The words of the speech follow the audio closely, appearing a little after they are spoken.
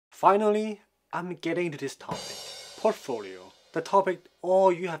Finally, I'm getting into this topic, portfolio. The topic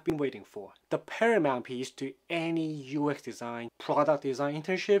all you have been waiting for. The paramount piece to any UX design, product design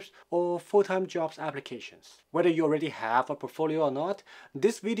internships, or full-time jobs applications. Whether you already have a portfolio or not,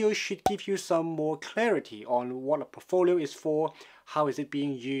 this video should give you some more clarity on what a portfolio is for, how is it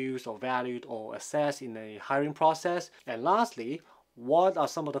being used or valued or assessed in a hiring process, and lastly, what are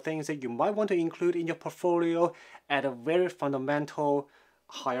some of the things that you might want to include in your portfolio at a very fundamental,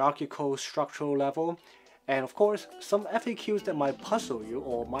 hierarchical, structural level. And of course, some FAQs that might puzzle you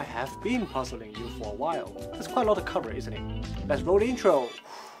or might have been puzzling you for a while. That's quite a lot to cover, isn't it? Let's roll the intro!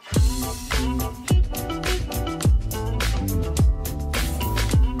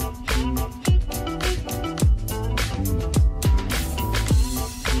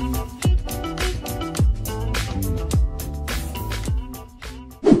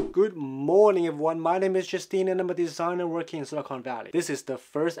 Good morning everyone, my name is Justine and I'm a designer working in Silicon Valley. This is the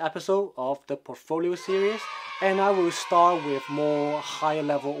first episode of the portfolio series and I will start with more higher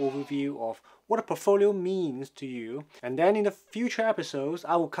level overview of what a portfolio means to you, and then in the future episodes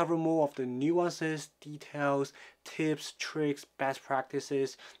I will cover more of the nuances, details, tips, tricks, best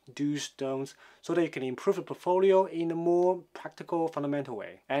practices, do's, don'ts, so that you can improve your portfolio in a more practical, fundamental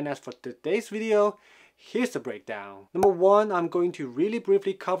way. And as for today's video, here's the breakdown. Number one, I'm going to really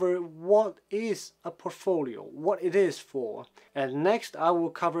briefly cover what is a portfolio, what it is for. And next, I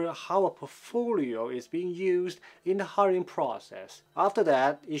will cover how a portfolio is being used in the hiring process. After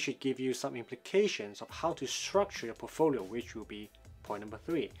that, it should give you some implications of how to structure your portfolio, which will be point number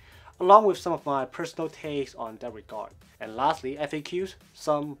three, along with some of my personal takes on that regard. And lastly, FAQs,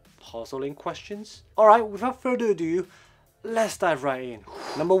 some puzzling questions. Alright, without further ado, let's dive right in.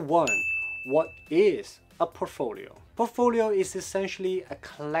 Number one. What is a portfolio? Portfolio is essentially a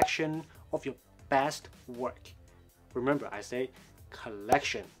collection of your best work. Remember, I say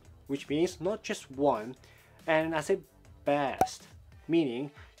collection, which means not just one, and I say best,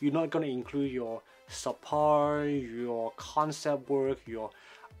 meaning you're not going to include your subpar, your concept work, your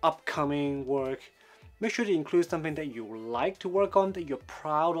upcoming work. Make sure to include something that you like to work on, that you're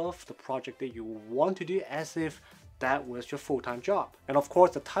proud of, the project that you want to do as if that was your full-time job. And of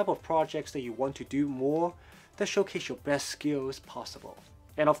course, the type of projects that you want to do more that showcase your best skills possible.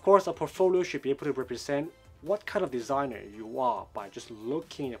 And of course, a portfolio should be able to represent what kind of designer you are by just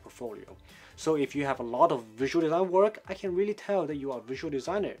looking at your portfolio. So if you have a lot of visual design work, I can really tell that you are a visual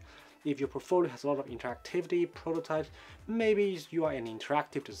designer. If your portfolio has a lot of interactivity, prototypes, maybe you are an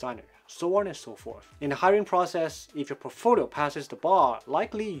interactive designer, so on and so forth. In the hiring process, if your portfolio passes the bar,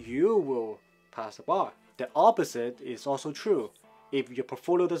 likely you will pass the bar. The opposite is also true. If your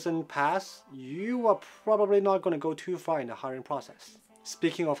portfolio doesn't pass, you are probably not going to go too far in the hiring process.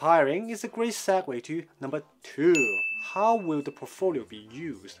 Speaking of hiring, it's a great segue to number two. How will the portfolio be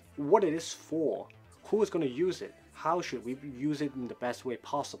used? What it is for? Who is going to use it? How should we use it in the best way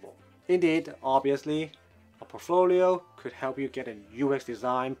possible? Indeed, obviously, a portfolio could help you get a UX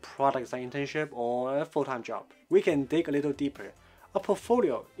design, product design internship, or a full-time job. We can dig a little deeper. A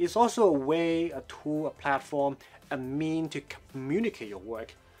portfolio is also a way, a tool, a platform, a mean to communicate your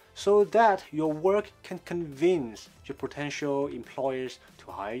work so that your work can convince your potential employers to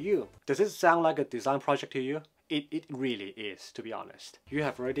hire you. Does it sound like a design project to you? It really is, to be honest. You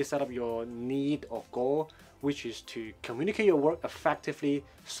have already set up your need or goal, which is to communicate your work effectively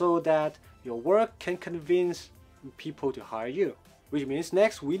so that your work can convince people to hire you. Which means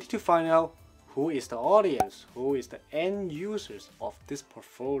next we need to find out who is the audience, who is the end users of this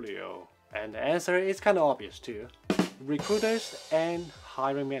portfolio. And the answer is kind of obvious too. Recruiters and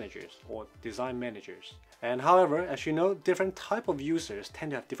hiring managers or design managers. And however, as you know, different type of users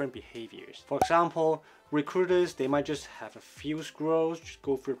tend to have different behaviors. For example, recruiters, they might just have a few scrolls, just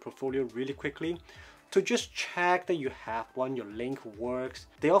go through a portfolio really quickly to just check that you have one, your link works.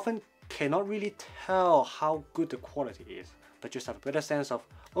 They often cannot really tell how good the quality is, but just have a better sense of,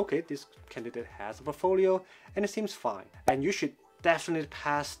 okay, this candidate has a portfolio and it seems fine. And you should definitely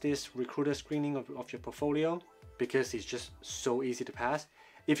pass this recruiter screening of your portfolio because it's just so easy to pass.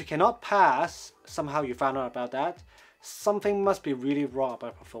 If you cannot pass, somehow you found out about that, something must be really wrong about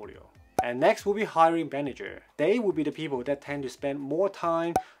your portfolio. And next will be hiring manager. They will be the people that tend to spend more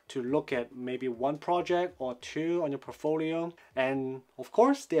time to look at maybe one project or two on your portfolio. And of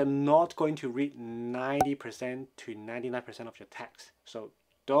course, they are not going to read 90% to 99% of your text. So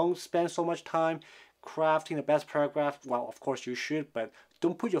don't spend so much time crafting the best paragraph. Well, of course you should, but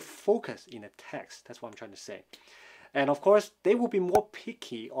don't put your focus in the text. That's what I'm trying to say. And of course, they will be more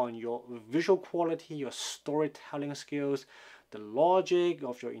picky on your visual quality, your storytelling skills, the logic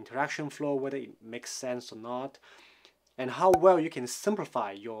of your interaction flow, whether it makes sense or not. and how well you can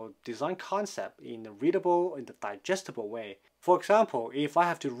simplify your design concept in a readable, in a digestible way. For example, if I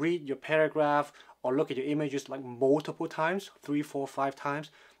have to read your paragraph or look at your images like multiple times, 3, 4, 5 times,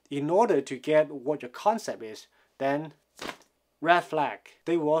 in order to get what your concept is, then red flag.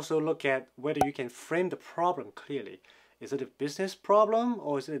 They will also look at whether you can frame the problem clearly. Is it a business problem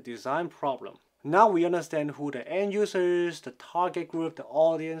or is it a design problem? Now we understand who the end users, the target group, the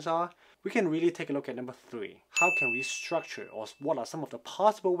audience are. We can really take a look at number 3. How can we structure, or what are some of the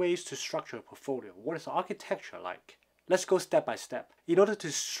possible ways to structure a portfolio? What is the architecture like? Let's go step by step. In order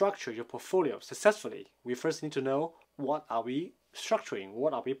to structure your portfolio successfully, we first need to know what are we structuring,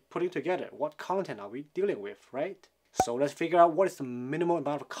 what are we putting together, what content are we dealing with, right? So let's figure out what is the minimum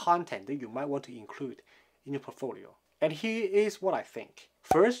amount of content that you might want to include in your portfolio. And here is what I think.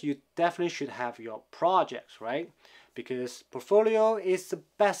 First, you definitely should have your projects, right? Because portfolio is the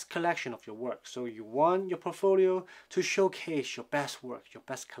best collection of your work. So you want your portfolio to showcase your best work, your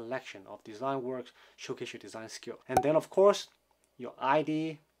best collection of design works, showcase your design skill. And then of course, your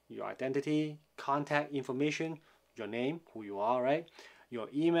ID, your identity, contact information, your name, who you are, right? Your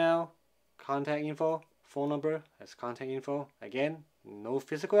email, contact info, phone number as contact info. Again, no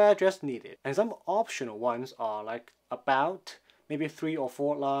physical address needed. And some optional ones are like about, maybe 3 or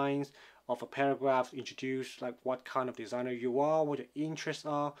 4 lines of a paragraph, introduce like what kind of designer you are, what your interests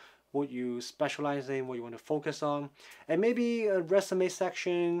are, what you specialize in, what you want to focus on, and maybe a resume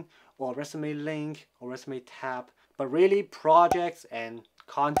section or resume link or resume tab. But really, projects and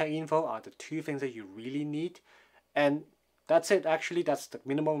contact info are the 2 things that you really need. And that's it. Actually, that's the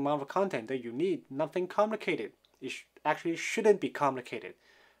minimum amount of content that you need. Nothing complicated. It actually shouldn't be complicated,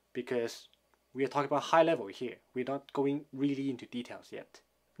 because we are talking about high level here. We're not going really into details yet.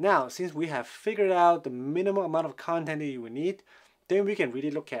 Now, since we have figured out the minimum amount of content that you will need, then we can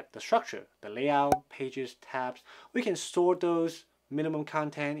really look at the structure, the layout, pages, tabs. We can sort those minimum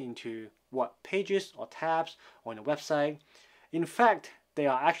content into what, pages or tabs on a website. In fact,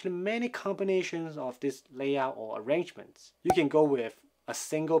 there are actually many combinations of this layout or arrangements. You can go with a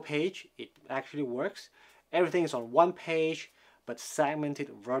single page. It actually works. Everything is on one page, but segmented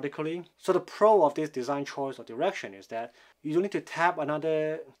vertically. So the pro of this design choice or direction is that you don't need to tap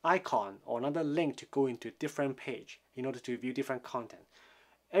another icon or another link to go into a different page in order to view different content.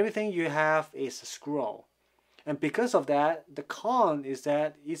 Everything you have is a scroll. And because of that, the con is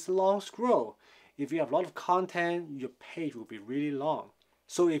that it's a long scroll. If you have a lot of content, your page will be really long.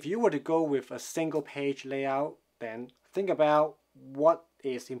 So if you were to go with a single page layout, then think about what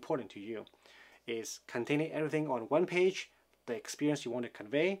is important to you. Is containing everything on one page the experience you want to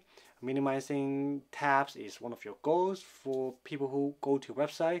convey? Minimizing tabs is one of your goals for people who go to your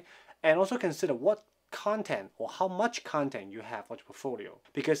website. And also consider what content or how much content you have on your portfolio.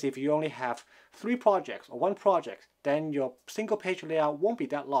 Because if you only have 3 projects or 1 project, then your single page layout won't be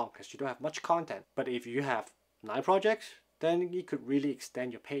that long because you don't have much content. But if you have 9 projects, then you could really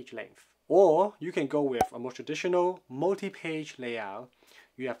extend your page length. Or you can go with a more traditional multi-page layout.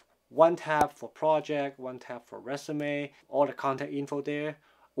 You have 1 tab for project, 1 tab for resume, all the contact info there.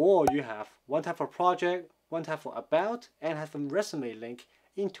 Or you have 1 tab for project, 1 tab for about, and have a resume link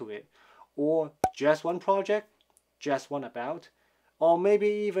into it. Or just 1 project, just 1 about. Or maybe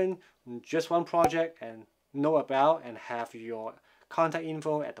even just 1 project and no about, and have your contact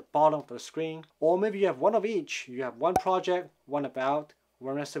info at the bottom of the screen. Or maybe you have 1 of each. You have 1 project, 1 about,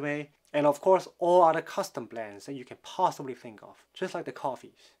 1 resume, and of course all other custom blends that you can possibly think of, just like the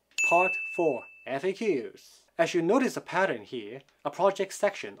coffees. Part 4. FAQs. As you notice a pattern here, a project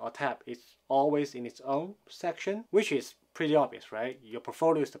section or tab is always in its own section, which is pretty obvious, right? Your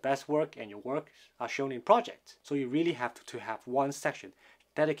portfolio is the best work and your works are shown in projects. So you really have to have 1 section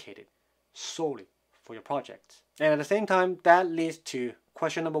dedicated solely for your projects. And at the same time, that leads to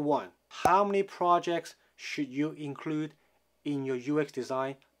question number 1. How many projects should you include in your UX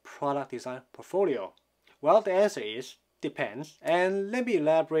design, product design portfolio? Well, the answer is depends. And let me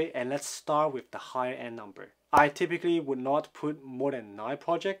elaborate, and let's start with the higher end number. I typically would not put more than 9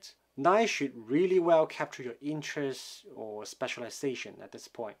 projects. 9 should really well capture your interest or specialization at this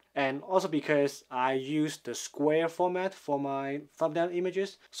point. And also because I use the square format for my thumbnail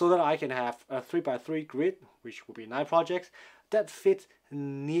images, so that I can have a 3x3 grid, which will be 9 projects, that fits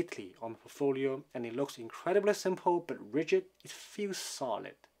neatly on my portfolio, and it looks incredibly simple but rigid. It feels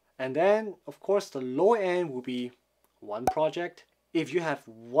solid. And then of course the lower end will be 1 project. If you have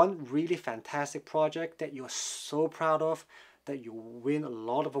 1 really fantastic project that you're so proud of, that you win a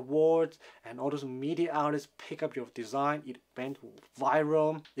lot of awards and all those media outlets pick up your design, it went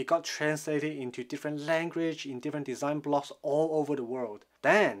viral, it got translated into different language, in different design blogs all over the world,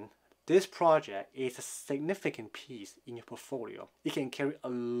 then this project is a significant piece in your portfolio. It can carry a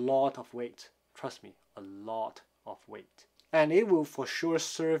lot of weight. Trust me, a lot of weight. And it will for sure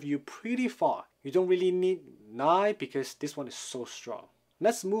serve you pretty far. You don't really need 9 because this one is so strong.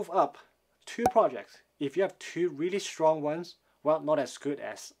 Let's move up 2 projects. If you have 2 really strong ones, well, not as good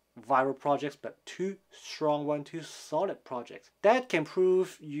as viral projects, but 2 strong ones, 2 solid projects, that can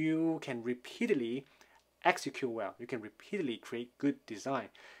prove you can repeatedly execute well. You can repeatedly create good design.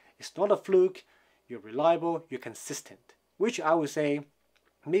 It's not a fluke, you're reliable, you're consistent, which I would say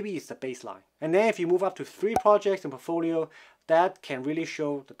maybe it's the baseline. And then if you move up to 3 projects in portfolio, that can really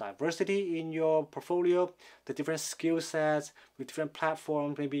show the diversity in your portfolio, the different skill sets with different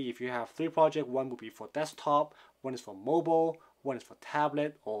platforms. Maybe if you have 3 projects, one will be for desktop, one is for mobile, one is for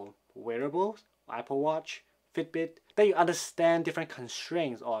tablet or wearables, Apple Watch, Fitbit. Then you understand different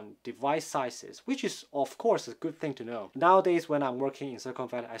constraints on device sizes, which is of course a good thing to know. Nowadays when I'm working in Silicon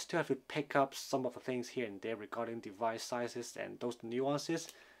Valley, I still have to pick up some of the things here and there regarding device sizes and those nuances.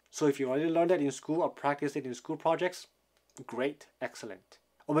 So if you already learned that in school or practice it in school projects, great, excellent.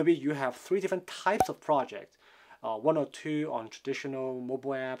 Or maybe you have 3 different types of projects, 1 or 2 on traditional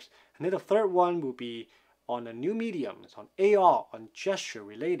mobile apps, and then the third one will be on a new medium, on AR, on gesture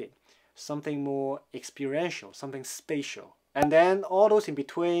related, something more experiential, something spatial. And then all those in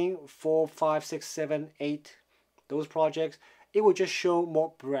between, 4, 5, 6, 7, 8, those projects, it will just show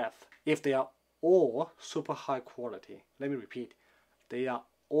more breadth if they are all super high quality. Let me repeat, they are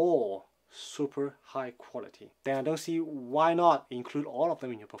all super high quality. Then I don't see why not include all of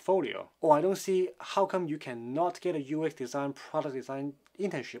them in your portfolio. Or I don't see how come you cannot get a UX design, product design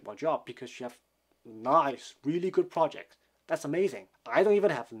internship or job because you have 9 really good projects. That's amazing. I don't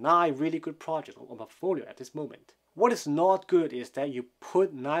even have 9 really good projects on my portfolio at this moment. What is not good is that you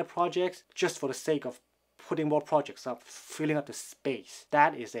put 9 projects just for the sake of putting more projects up, filling up the space.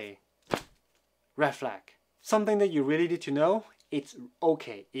 That is a red flag. Something that you really need to know, it's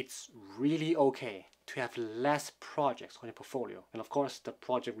okay, it's really okay to have less projects on your portfolio. And of course, the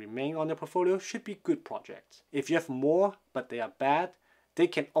project remaining on your portfolio should be good projects. If you have more, but they are bad, they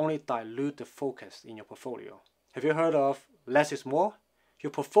can only dilute the focus in your portfolio. Have you heard of less is more?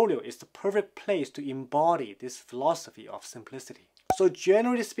 Your portfolio is the perfect place to embody this philosophy of simplicity. So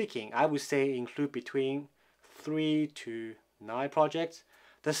generally speaking, I would say include between 3 to 9 projects.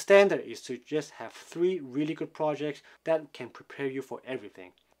 The standard is to just have 3 really good projects that can prepare you for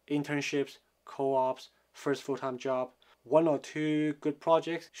everything. Internships, co-ops, first full-time job. 1 or 2 good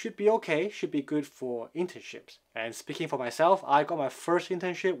projects should be okay, should be good for internships. And speaking for myself, I got my first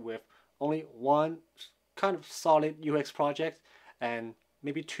internship with only 1 kind of solid UX project and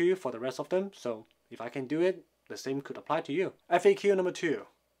maybe 2 for the rest of them. So if I can do it, the same could apply to you. FAQ number 2.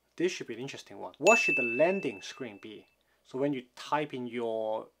 This should be an interesting one. What should the landing screen be? So when you type in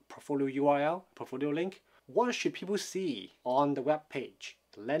your portfolio URL, portfolio link, what should people see on the web page,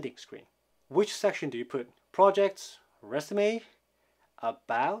 the landing screen? Which section do you put? Projects, resume,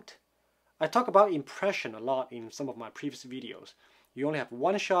 about? I talk about impression a lot in some of my previous videos. You only have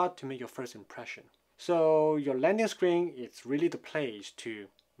 1 shot to make your first impression. So your landing screen is really the place to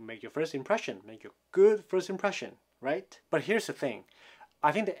make your first impression, make your good first impression, right? But here's the thing.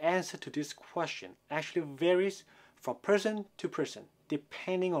 I think the answer to this question actually varies from person to person,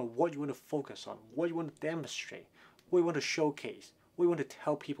 depending on what you want to focus on, what you want to demonstrate, what you want to showcase, what you want to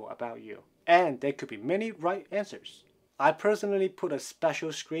tell people about you. And there could be many right answers. I personally put a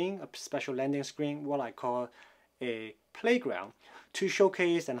special screen, a special landing screen, what I call a playground, to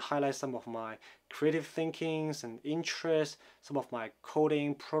showcase and highlight some of my creative thinkings and interests, some of my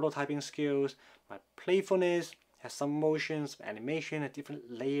coding, prototyping skills, my playfulness, has some motions, animation, and different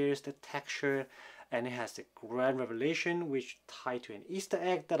layers, the texture, and it has the grand revelation which tied to an Easter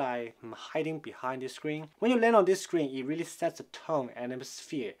egg that I am hiding behind this screen. When you land on this screen, it really sets the tone and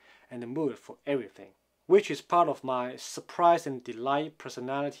atmosphere and the mood for everything, which is part of my surprise and delight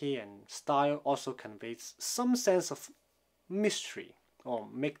personality and style. Also conveys some sense of mystery or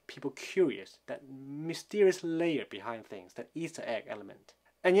make people curious, that mysterious layer behind things, that Easter egg element.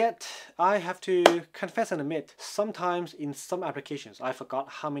 And yet, I have to confess and admit, sometimes in some applications, I forgot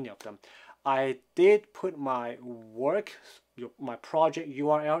how many of them, I did put my work, my project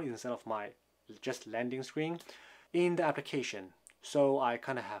URL instead of my just landing screen in the application. So I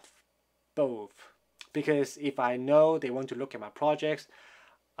kind of have both. Because if I know they want to look at my projects,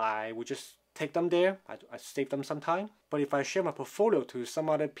 I would just take them there. I save them sometime. But if I share my portfolio to some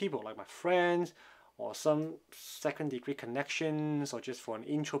other people, like my friends, or some second degree connections, or just for an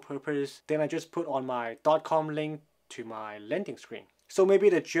intro purpose, then I just put on my .com link to my landing screen. So maybe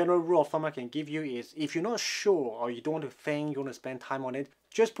the general rule of thumb I can give you is, if you're not sure or you don't want to think, you want to spend time on it,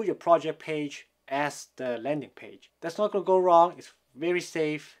 just put your project page as the landing page. That's not going to go wrong. It's very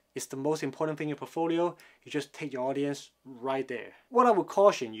safe. It's the most important thing in your portfolio. You just take your audience right there. What I would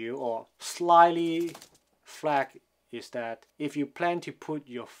caution you or slightly flag is that if you plan to put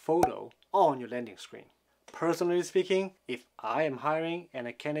your photo on your landing screen. Personally speaking, if I am hiring and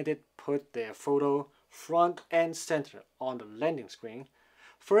a candidate put their photo front and center on the landing screen,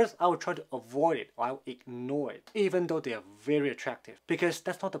 first I would try to avoid it or I would ignore it, even though they are very attractive. Because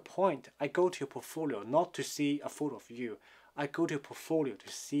that's not the point. I go to your portfolio not to see a photo of you. I go to your portfolio to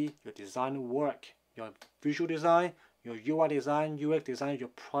see your design work, your visual design, your UI design, UX design, your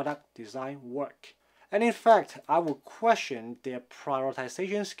product design work. And in fact, I would question their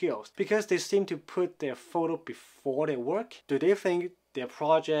prioritization skills because they seem to put their photo before their work. Do they think their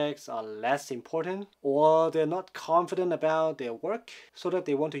projects are less important, or they're not confident about their work so that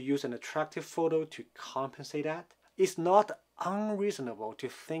they want to use an attractive photo to compensate that? It's not unreasonable to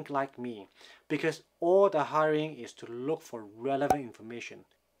think like me because all the hiring is to look for relevant information.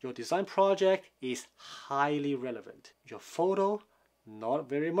 Your design project is highly relevant. Your photo, not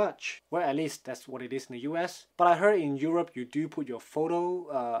very much. Well, at least that's what it is in the US. But I heard in Europe you do put your photo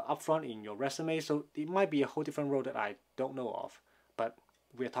up front in your resume, so it might be a whole different role that I don't know of. But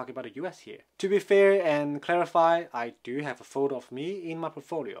we're talking about the US here. To be fair and clarify, I do have a photo of me in my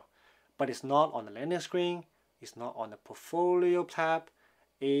portfolio, but it's not on the landing screen, it's not on the portfolio tab,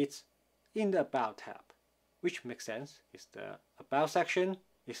 it's in the About tab, which makes sense. It's the About section.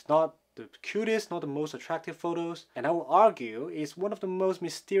 It's not the cutest, not the most attractive photos, and I will argue it's one of the most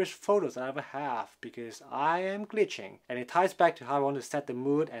mysterious photos I ever have because I am glitching, and it ties back to how I want to set the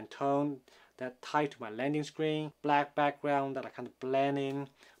mood and tone that tie to my landing screen. Black background that I kind of blend in,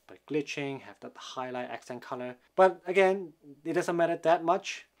 but glitching, have that highlight accent color. But again, it doesn't matter that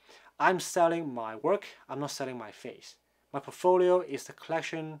much. I'm selling my work, I'm not selling my face. My portfolio is the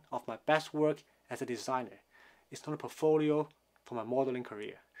collection of my best work as a designer. It's not a portfolio for my modeling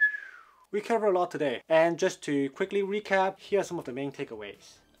career. We covered a lot today, and just to quickly recap, here are some of the main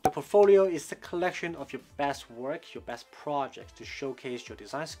takeaways. The portfolio is the collection of your best work, your best projects to showcase your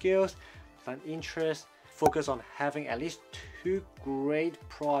design skills, design interests. Focus on having at least 2 great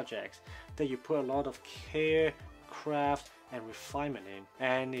projects that you put a lot of care, craft, and refinement in.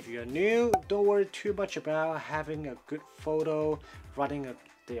 And if you're new, don't worry too much about having a good photo, writing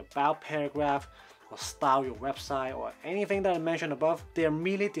the about paragraph, or style your website, or anything that I mentioned above. They are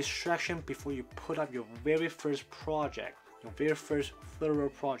merely distraction before you put up your very first project, your very first thorough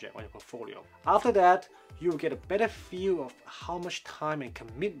project on your portfolio. After that, you will get a better feel of how much time and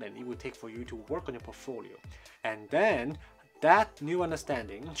commitment it will take for you to work on your portfolio. And then that new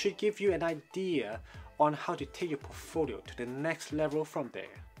understanding should give you an idea on how to take your portfolio to the next level from there.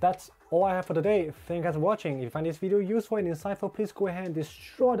 That's all I have for today. Thank you guys for watching. If you find this video useful and insightful, please go ahead and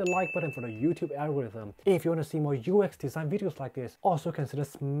destroy the like button for the YouTube algorithm. If you want to see more UX design videos like this, also consider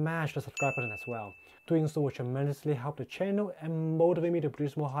smash the subscribe button as well. Doing so will tremendously help the channel and motivate me to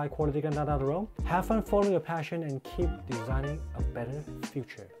produce more high quality content down the road. Have fun following your passion and keep designing a better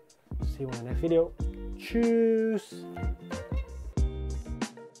future. See you in the next video. Cheers!